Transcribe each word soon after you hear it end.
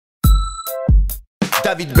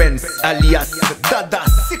David Bens alias Dada,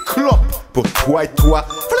 Cyclope. Pour toi et toi,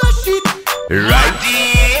 flash it. Right.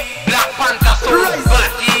 Black Panther so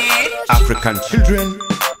body. African children.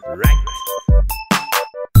 Right.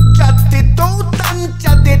 Chat it out and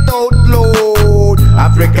chat it out loud.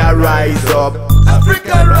 Africa rise up.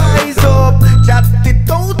 Africa rise up. Chat it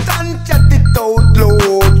out and chat it out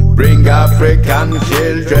loud. Bring African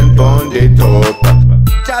children on the top.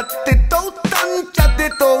 Chat it out and chat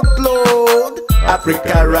it out loud.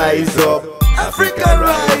 Africa rise up. Africa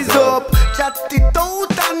rise up. Chat it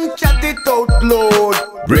out and chat it out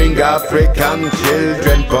loud. Bring African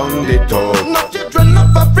children on the top. No children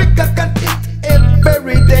of Africa can eat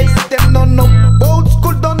every day. Them don't know old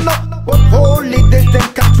school, don't know what holidays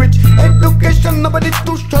them can reach. Education, nobody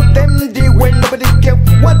to show them the way. Nobody care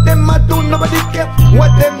what them a do. Nobody care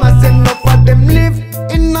what them a say. Enough of them live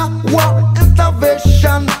in a war and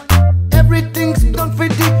starvation. Everything's done for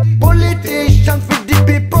the politicians, for the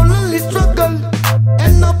people only struggle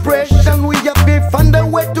and oppression. We have to find a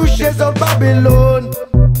way to chase out Babylon.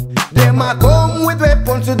 Them a come with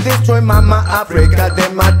weapons to destroy Mama Africa.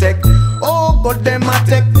 Them a take, oh gold them a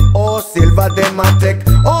take, oh silver them a take,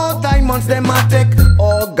 oh diamonds them a take,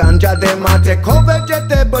 oh ganja them a take, oh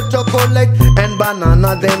vegetable, chocolate and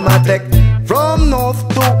banana them a take. From north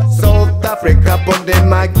to South Africa, put the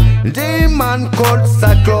mic. The man called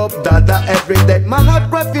Cyclope Dada every day. My heart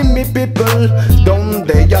cry for me people. Down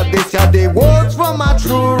there, this are the words from a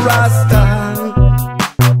true Rasta.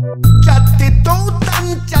 Chat it out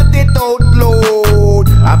and chat it out loud.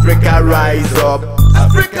 Africa rise up.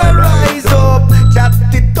 Africa rise up. Chat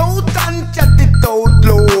it out and chat it out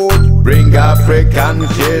loud. Bring African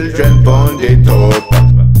children on the top.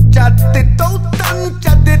 Chat it out and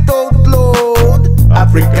chat it out loud.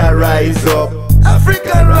 Africa rise up.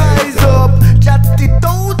 Africa rise up. Chat it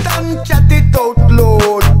out and chat it out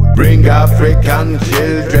loud. Bring African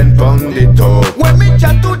children on the top. When me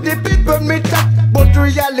chat to the people, me chat but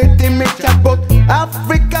reality, me chat but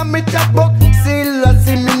Africa, me chat but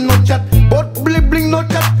Selassie, me no chat but bling bling, no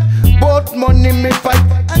chat but money, me fight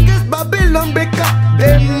against Babylon because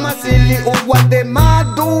them a silly. Oh, what them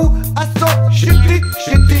a do a so shitty,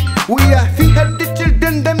 shitty. We are here the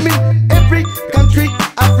children, them in every country.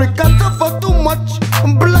 Africa suffer too much.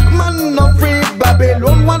 Black man no free.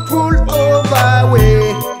 Babylon want rule over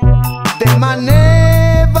way. Them a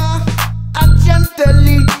never act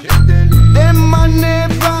gently. Them a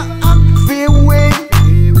never act fair way.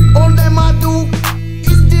 All them a do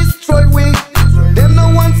is destroy way. Them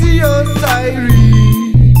no want see your siren.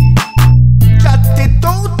 Chat it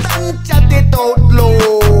out and chat it out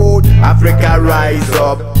loud. Africa rise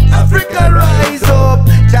up. Africa rise up.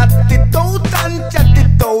 Chat it out and chat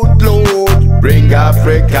it out loud. Bring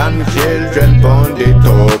African children on the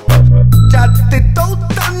top. Chat it out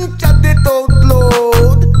and chat it out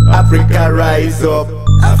loud. Africa rise up.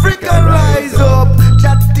 Africa rise up.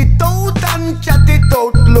 Chat it out and chat it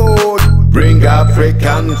out loud. Bring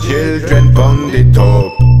African children on the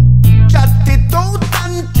top. Chat it out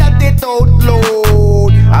and chat it out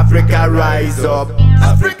loud. Africa rise up.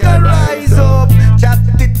 Africa rise up. Chat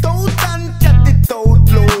it out and chat it out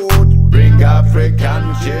loud. Bring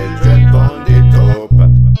African children on the top.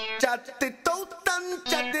 Chat it out and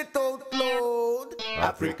chat it out loud.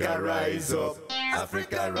 Africa rise up.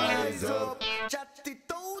 Africa rise up. Chat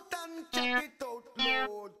it out and chat it out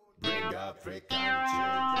loud. Bring African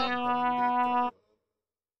children on the top.